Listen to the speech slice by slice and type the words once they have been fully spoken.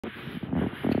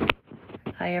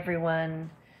Hi everyone,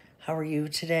 how are you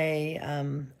today?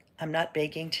 I'm not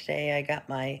baking today. I got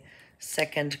my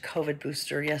second COVID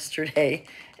booster yesterday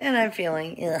and I'm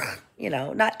feeling,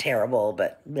 not terrible,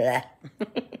 but bleh.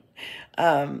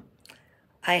 I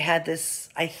had this,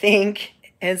 I think,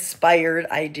 inspired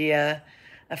idea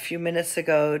a few minutes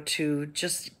ago to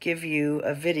just give you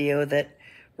a video that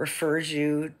refers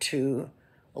you to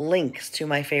links to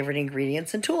my favorite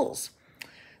ingredients and tools.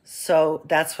 So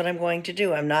that's what I'm going to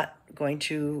do. I'm not going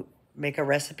to make a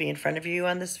recipe in front of you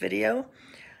on this video.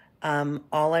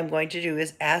 All I'm going to do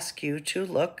is ask you to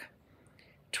look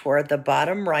toward the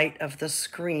bottom right of the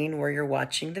screen where you're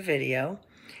watching the video,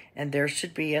 and there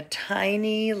should be a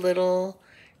tiny little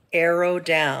arrow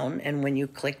down, and when you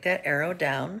click that arrow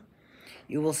down,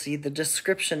 you will see the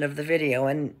description of the video.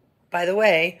 And by the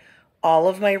way, all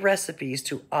of my recipes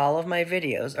to all of my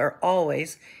videos are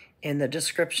always in the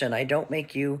description. I don't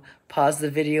make you pause the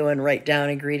video and write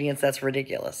down ingredients. That's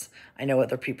ridiculous. I know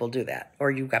other people do that. Or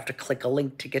you have to click a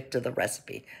link to get to the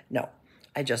recipe. No,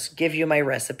 I just give you my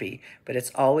recipe, but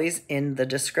it's always in the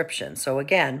description. So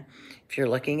again, if you're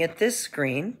looking at this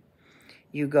screen,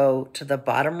 you go to the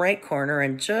bottom right corner,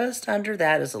 and just under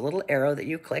that is a little arrow that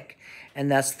you click,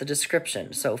 and that's the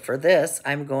description. So for this,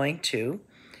 I'm going to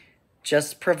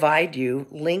just provide you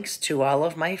links to all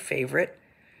of my favorite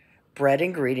bread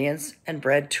ingredients and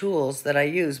bread tools that I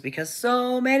use, because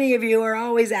so many of you are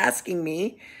always asking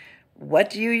me, what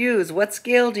do you use? What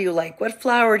scale do you like? What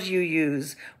flour do you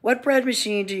use? What bread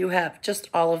machine do you have? Just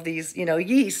all of these,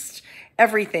 yeast,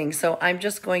 everything. So I'm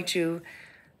just going to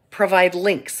provide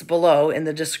links below in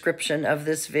the description of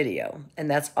this video. And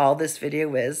that's all this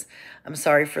video is. I'm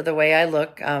sorry for the way I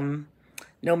look.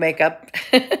 No makeup.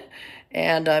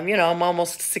 And, I'm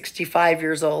almost 65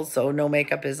 years old, so no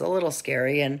makeup is a little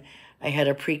scary. And I had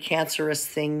a precancerous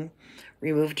thing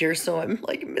removed here, so I'm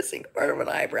like missing part of an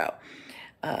eyebrow.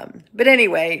 But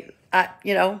anyway, I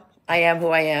am who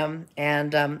I am,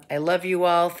 and I love you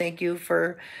all. Thank you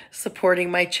for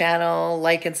supporting my channel.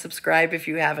 Like and subscribe if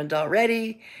you haven't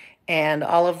already. And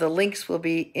all of the links will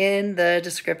be in the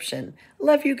description.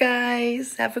 Love you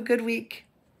guys. Have a good week.